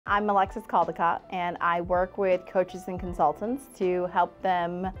I'm Alexis Caldicott, and I work with coaches and consultants to help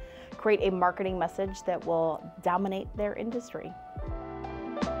them create a marketing message that will dominate their industry.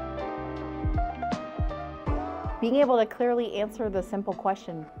 Being able to clearly answer the simple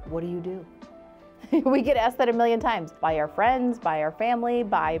question, what do you do? We get asked that a million times by our friends, by our family,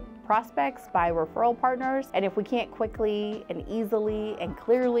 by prospects, by referral partners. And if we can't quickly and easily and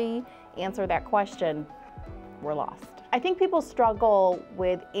clearly answer that question, we're lost. I think people struggle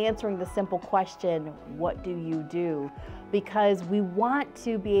with answering the simple question, what do you do? Because we want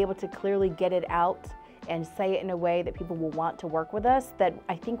to be able to clearly get it out and say it in a way that people will want to work with us, that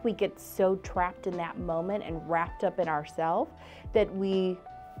I think we get so trapped in that moment and wrapped up in ourselves that we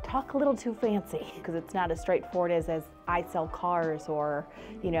talk a little too fancy, because it's not as straightforward as I sell cars or,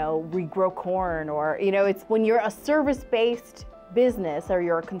 we grow corn, or, it's when you're a service-based business or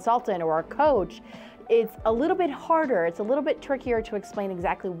you're a consultant or a coach, it's a little bit harder, it's a little bit trickier to explain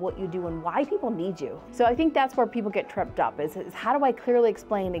exactly what you do and why people need you. So I think that's where people get tripped up, is how do I clearly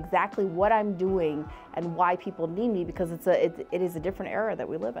explain exactly what I'm doing and why people need me, because it is a different era that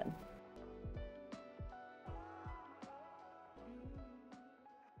we live in.